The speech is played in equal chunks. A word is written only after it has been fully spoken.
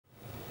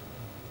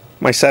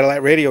My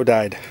satellite radio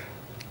died.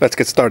 Let's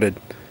get started.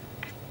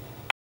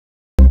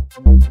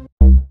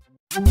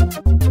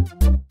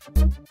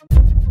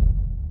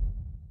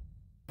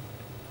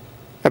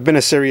 I've been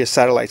a Sirius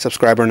Satellite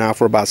subscriber now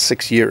for about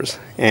 6 years,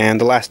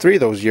 and the last 3 of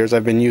those years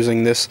I've been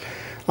using this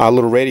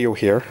little radio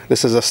here.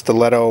 This is a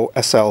Stiletto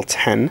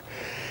SL10,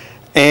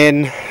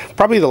 and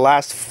probably the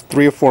last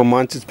 3 or 4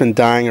 months it's been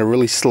dying a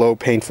really slow,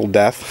 painful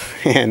death,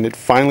 and it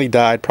finally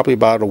died probably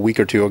about a week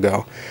or 2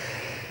 ago.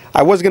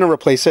 I was going to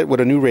replace it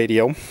with a new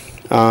radio,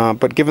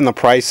 but given the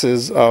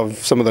prices of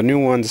some of the new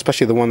ones,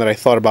 especially the one that I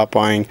thought about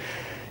buying,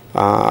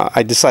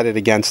 I decided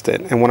against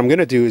it. And what I'm going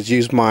to do is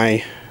use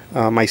my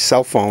my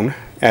cell phone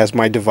as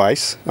my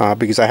device,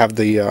 because I have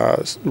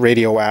the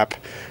radio app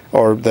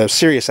or the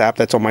Sirius app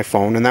that's on my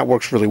phone, and that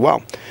works really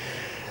well.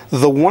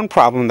 The one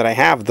problem that I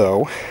have,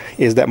 though,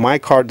 is that my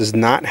car does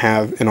not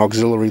have an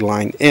auxiliary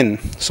line in,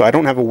 so I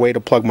don't have a way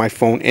to plug my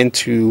phone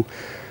into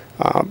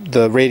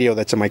the radio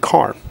that's in my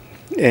car.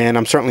 And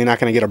I'm certainly not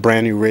going to get a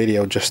brand new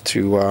radio just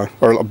to,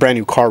 or a brand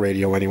new car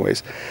radio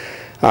anyways,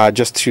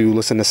 just to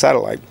listen to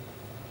satellite.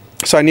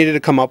 So I needed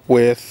to come up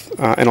with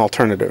an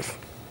alternative.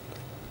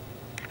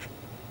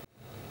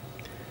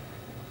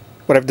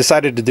 What I've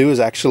decided to do is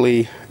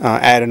actually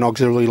add an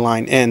auxiliary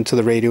line in to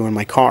the radio in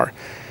my car,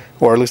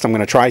 or at least I'm going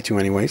to try to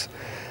anyways.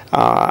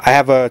 I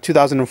have a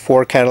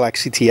 2004 Cadillac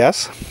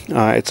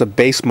CTS. It's a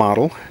base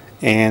model,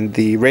 and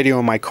the radio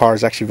in my car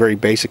is actually very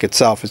basic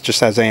itself. It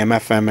just has AM,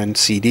 FM, and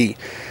CD.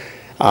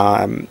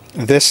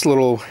 This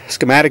little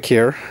schematic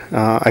here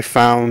I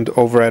found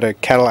over at a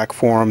Cadillac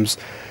Forum's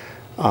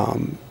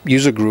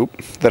user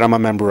group that I'm a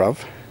member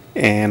of,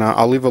 and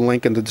I'll leave a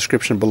link in the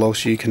description below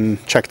so you can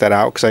check that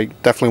out, because I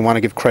definitely want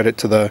to give credit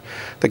to the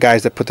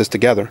guys that put this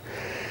together.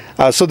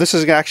 So this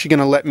is actually going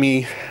to let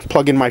me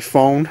plug in my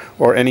phone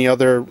or any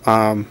other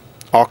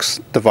AUX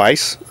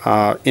device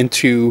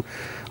into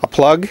a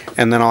plug,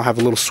 and then I'll have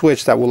a little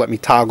switch that will let me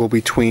toggle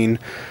between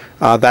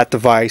that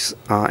device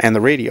and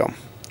the radio.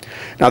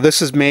 Now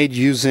this is made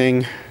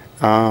using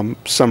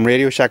some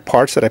Radio Shack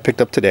parts that I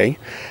picked up today,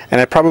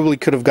 and I probably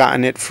could have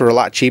gotten it for a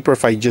lot cheaper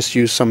if I just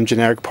used some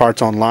generic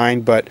parts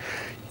online, but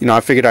you know,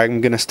 I figured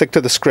I'm going to stick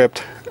to the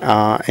script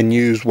and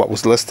use what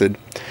was listed.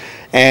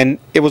 And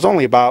it was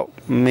only about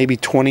maybe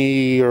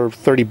 20 or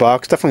 30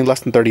 bucks, definitely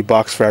less than 30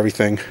 bucks for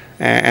everything.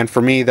 And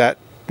for me, that,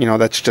 you know,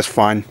 that's just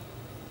fine.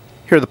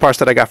 Here are the parts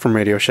that I got from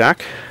Radio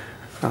Shack.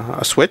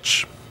 A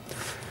switch,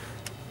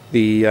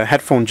 the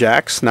headphone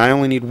jacks. Now I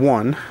only need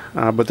one,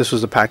 but this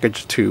was a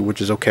package of 2, which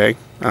is okay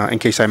in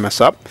case I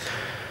mess up.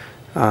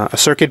 A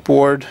circuit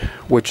board,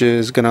 which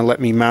is going to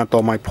let me mount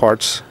all my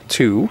parts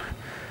to.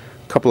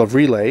 A couple of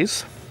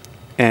relays,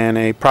 and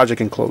a project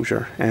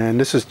enclosure. And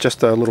this is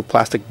just a little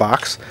plastic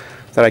box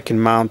that I can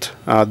mount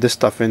this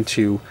stuff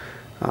into,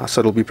 so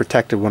it'll be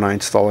protected when I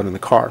install it in the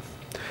car.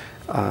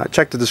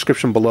 Check the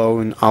description below,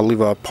 and I'll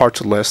leave a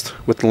parts list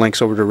with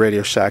links over to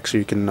Radio Shack so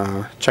you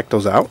can check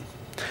those out.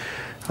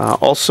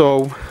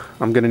 Also,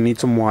 I'm going to need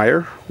some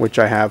wire, which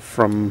I have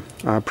from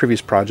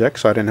previous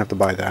projects, so I didn't have to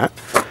buy that.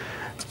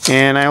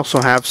 And I also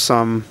have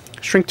some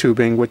shrink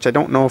tubing, which I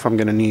don't know if I'm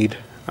going to need,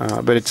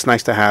 but it's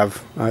nice to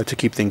have to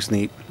keep things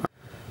neat.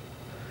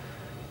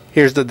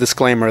 Here's the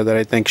disclaimer that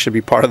I think should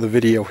be part of the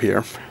video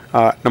here.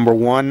 Number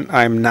one,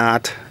 I'm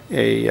not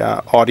a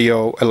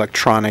audio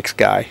electronics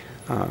guy.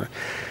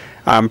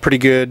 I'm pretty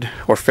good,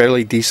 or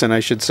fairly decent I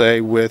should say,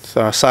 with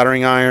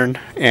soldering iron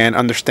and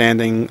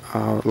understanding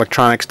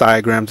electronics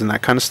diagrams and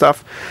that kind of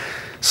stuff.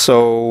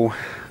 So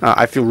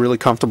I feel really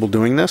comfortable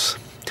doing this.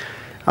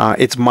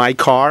 It's my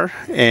car,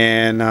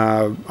 and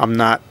I'm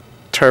not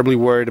terribly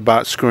worried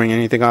about screwing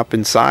anything up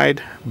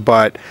inside,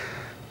 but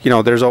you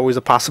know, there's always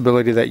a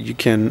possibility that you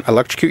can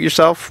electrocute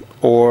yourself,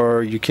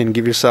 or you can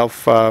give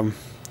yourself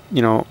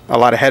you know, a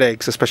lot of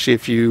headaches, especially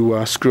if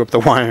you screw up the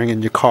wiring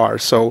in your car.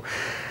 So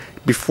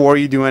before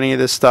you do any of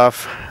this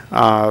stuff,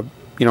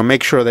 you know,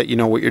 make sure that you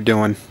know what you're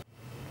doing.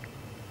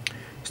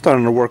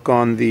 Starting to work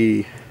on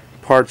the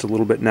parts a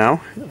little bit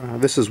now.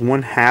 This is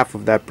 1/2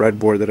 of that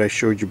breadboard that I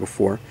showed you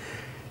before.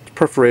 It's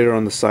perforated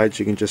on the side, so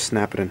you can just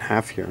snap it in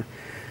half here.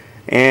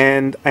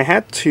 And I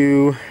had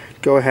to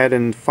go ahead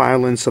and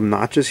file in some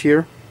notches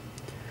here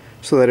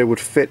so that it would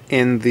fit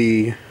in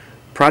the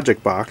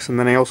project box, and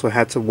then I also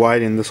had to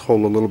widen this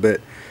hole a little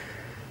bit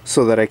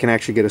so that I can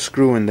actually get a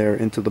screw in there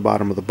into the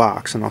bottom of the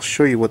box, and I'll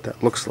show you what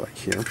that looks like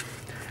here.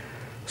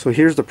 So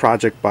here's the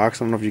project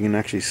box. I don't know if you can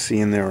actually see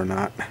in there or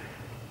not.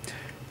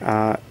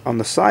 On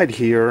the side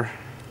here,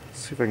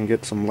 let's see if I can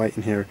get some light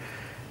in here,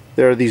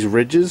 there are these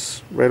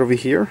ridges right over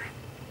here,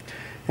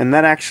 and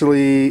that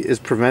actually is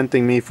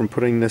preventing me from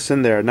putting this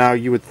in there. Now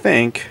you would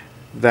think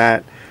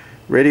that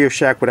Radio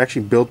Shack would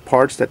actually build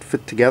parts that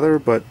fit together,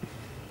 but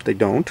they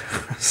don't.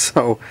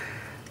 So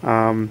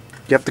you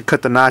have to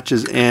cut the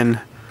notches in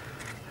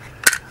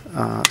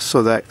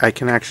so that I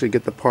can actually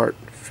get the part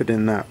fit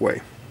in that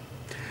way.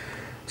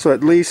 So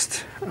at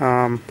least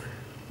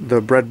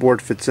the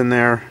breadboard fits in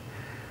there,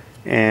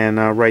 and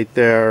right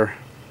there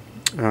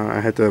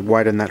I had to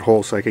widen that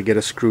hole so I could get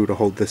a screw to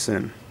hold this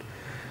in.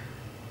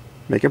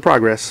 Making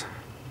progress.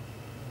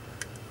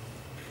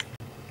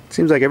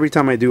 Seems like every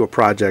time I do a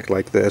project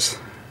like this,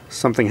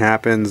 something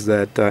happens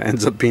that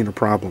ends up being a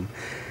problem.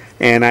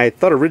 And I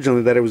thought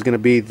originally that it was going to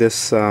be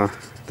this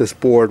this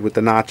board with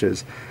the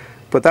notches,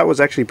 but that was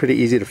actually pretty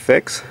easy to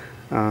fix.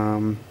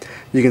 You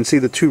can see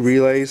the two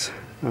relays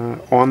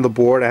on the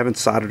board. I haven't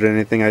soldered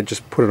anything, I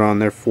just put it on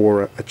there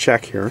for a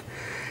check here.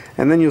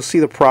 And then you'll see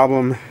the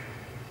problem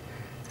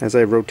as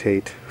I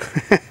rotate.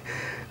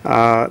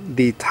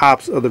 The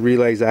tops of the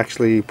relays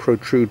actually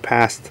protrude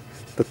past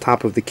the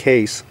top of the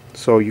case,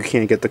 so you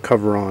can't get the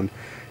cover on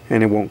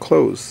and it won't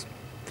close.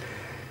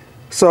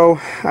 So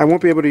I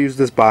won't be able to use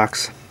this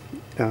box.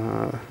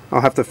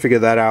 I'll have to figure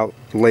that out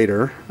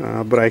later,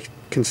 but I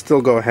can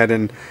still go ahead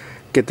and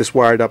get this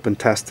wired up and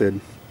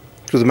tested.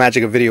 Through the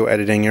magic of video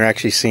editing, you're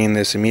actually seeing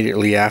this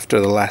immediately after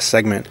the last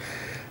segment,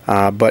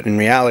 but in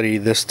reality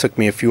this took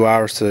me a few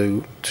hours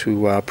to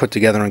put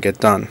together and get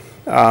done,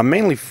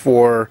 mainly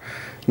for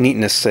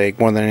neatness sake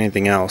more than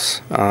anything else.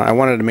 I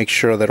wanted to make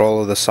sure that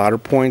all of the solder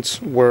points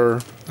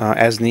were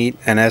as neat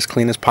and as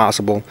clean as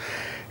possible,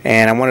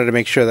 and I wanted to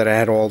make sure that I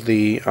had all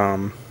the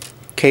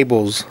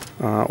cables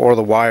or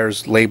the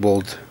wires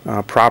labeled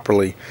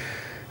properly,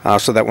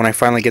 so that when I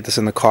finally get this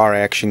in the car I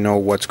actually know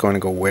what's going to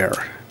go where.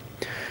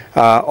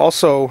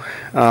 Also,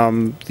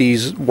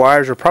 these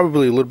wires are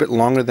probably a little bit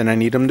longer than I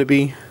need them to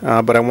be,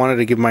 but I wanted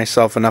to give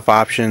myself enough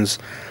options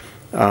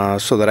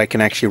so that I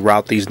can actually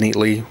route these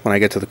neatly when I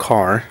get to the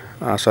car.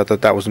 So I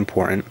thought that was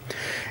important.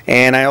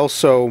 And I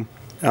also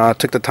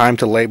took the time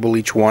to label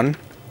each one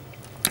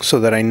so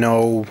that I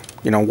know,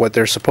 what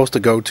they're supposed to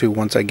go to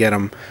once I get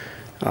them,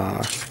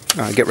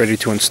 get ready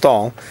to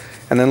install.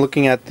 And then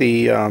looking at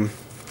the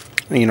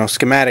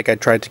schematic, I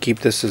tried to keep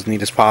this as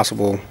neat as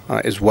possible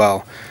as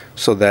well,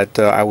 so that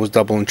I was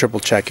double and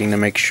triple checking to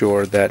make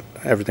sure that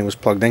everything was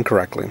plugged in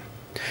correctly.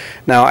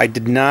 Now, I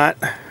did not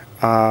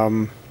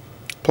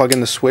plug in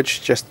the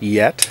switch just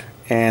yet,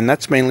 and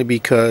that's mainly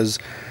because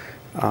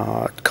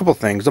a couple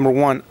things. Number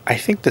one, I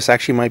think this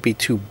actually might be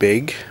too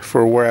big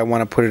for where I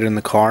want to put it in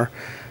the car.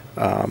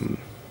 So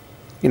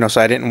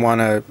I didn't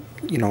want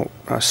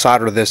to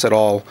solder this at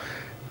all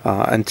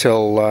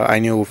until I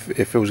knew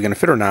if it was going to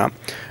fit or not.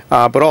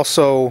 But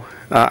also,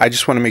 I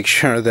just want to make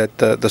sure that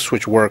the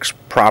switch works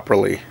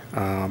properly.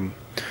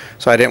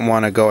 So I didn't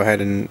want to go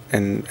ahead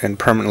and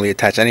permanently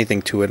attach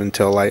anything to it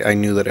until I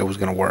knew that it was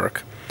going to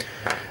work.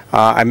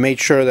 I made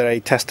sure that I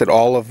tested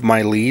all of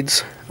my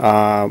leads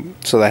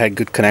so that I had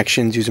good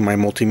connections using my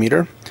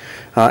multimeter,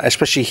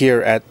 especially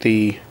here at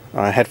the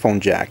headphone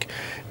jack.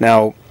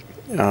 Now,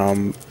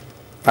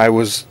 I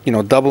was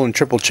double and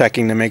triple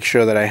checking to make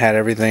sure that I had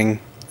everything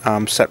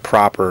set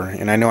proper,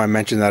 and I know I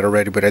mentioned that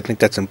already, but I think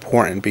that's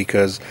important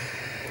because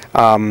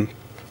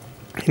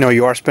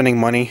you are spending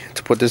money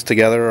to put this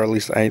together, or at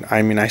least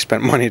I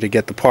spent money to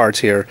get the parts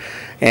here,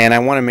 and I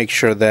want to make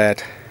sure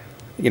that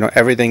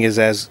everything is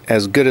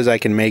as good as I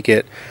can make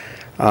it,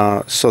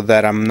 so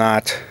that I'm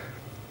not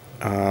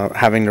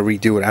having to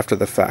redo it after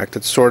the fact.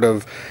 It's sort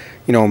of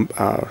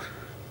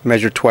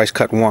measure twice,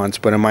 cut once,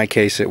 but in my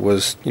case it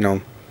was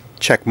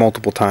check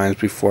multiple times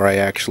before I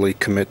actually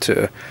commit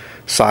to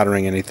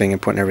soldering anything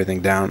and putting everything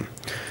down.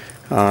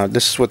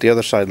 This is what the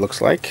other side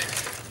looks like,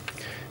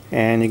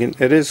 and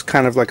it is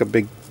kind of like a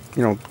big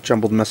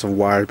jumbled mess of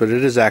wires, but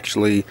it is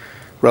actually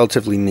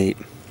relatively neat.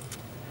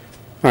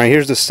 Alright,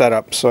 here's the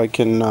setup so I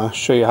can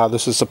show you how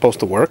this is supposed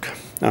to work.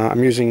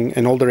 I'm using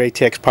an older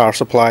ATX power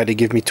supply to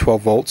give me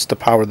 12 volts to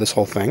power this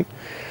whole thing.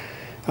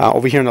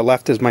 Over here on the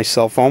left is my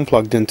cell phone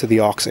plugged into the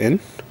aux in.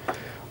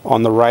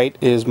 On the right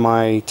is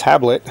my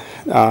tablet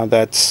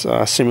that's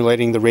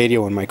simulating the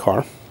radio in my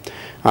car.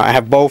 I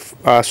have both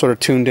sort of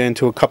tuned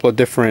into a couple of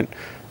different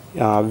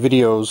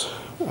videos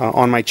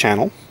on my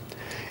channel,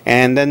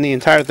 and then the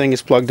entire thing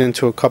is plugged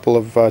into a couple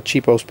of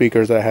cheapo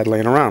speakers that I had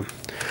laying around.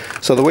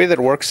 So the way that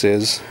it works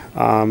is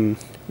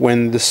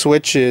when the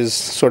switch is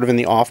sort of in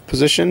the off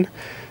position,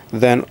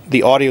 then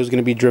the audio is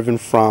going to be driven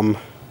from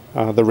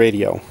the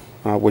radio,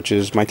 which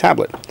is my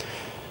tablet.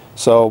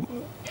 So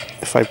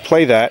if I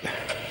play that,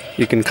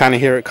 you can kind of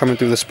hear it coming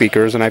through the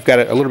speakers, and I've got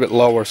it a little bit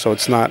lower so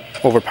it's not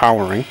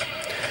overpowering.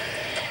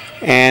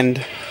 And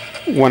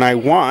when I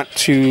want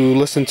to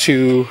listen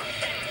to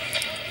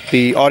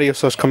the audio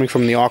source coming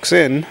from the aux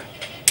in,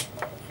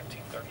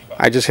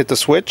 I just hit the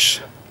switch,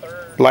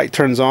 light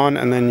turns on,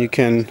 and then you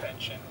can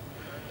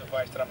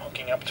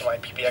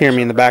hear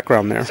me in the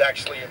background there.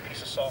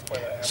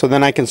 So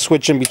then I can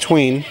switch in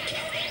between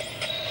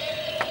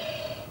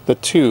the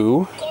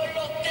two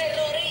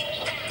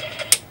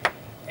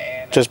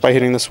just by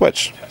hitting the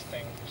switch.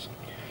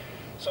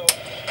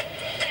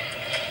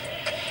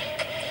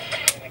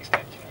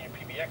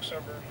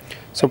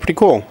 So pretty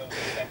cool.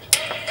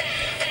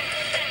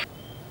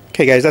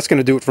 Okay guys, that's going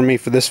to do it for me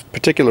for this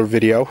particular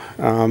video.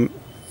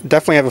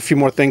 Definitely have a few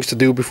more things to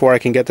do before I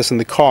can get this in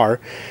the car.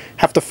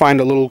 Have to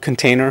find a little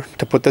container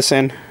to put this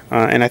in,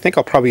 and I think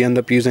I'll probably end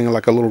up using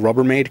like a little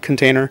Rubbermaid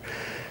container,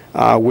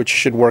 which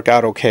should work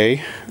out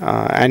okay.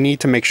 I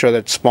need to make sure that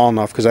it's small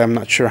enough because I'm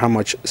not sure how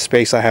much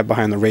space I have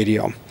behind the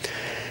radio.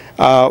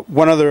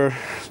 One other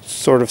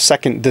sort of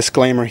second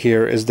disclaimer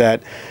here is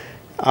that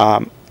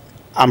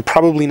I'm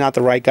probably not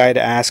the right guy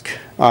to ask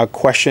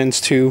questions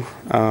to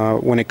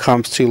when it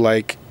comes to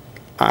like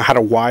how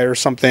to wire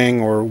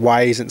something, or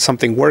why isn't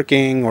something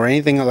working, or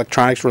anything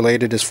electronics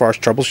related as far as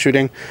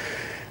troubleshooting.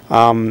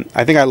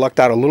 I think I lucked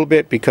out a little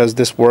bit because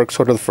this worked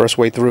sort of the first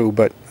way through,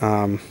 but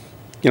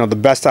you know, the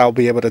best I'll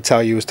be able to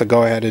tell you is to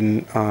go ahead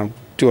and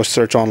do a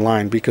search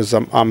online, because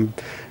I'm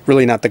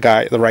really not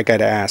the right guy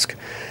to ask.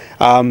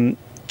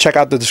 Check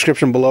out the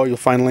description below. You'll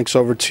find links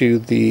over to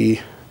the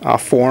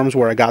forums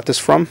where I got this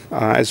from,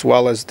 as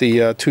well as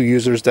the 2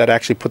 users that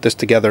actually put this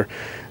together,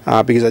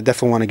 because I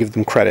definitely want to give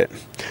them credit.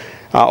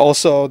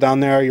 Also down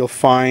there you'll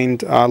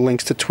find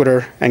links to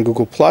Twitter and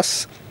Google+.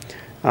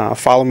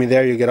 Follow me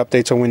there. You'll get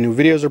updates on when new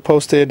videos are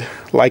posted.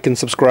 Like and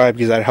subscribe,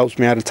 because that helps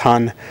me out a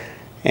ton.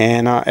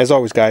 And as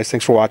always, guys,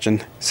 thanks for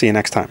watching. See you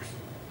next time.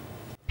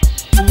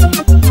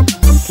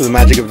 Through the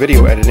magic of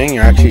video editing,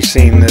 you're actually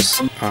seeing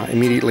this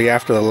immediately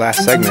after the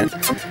last segment,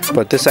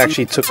 but this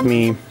actually took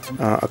me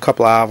a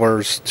couple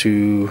hours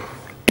to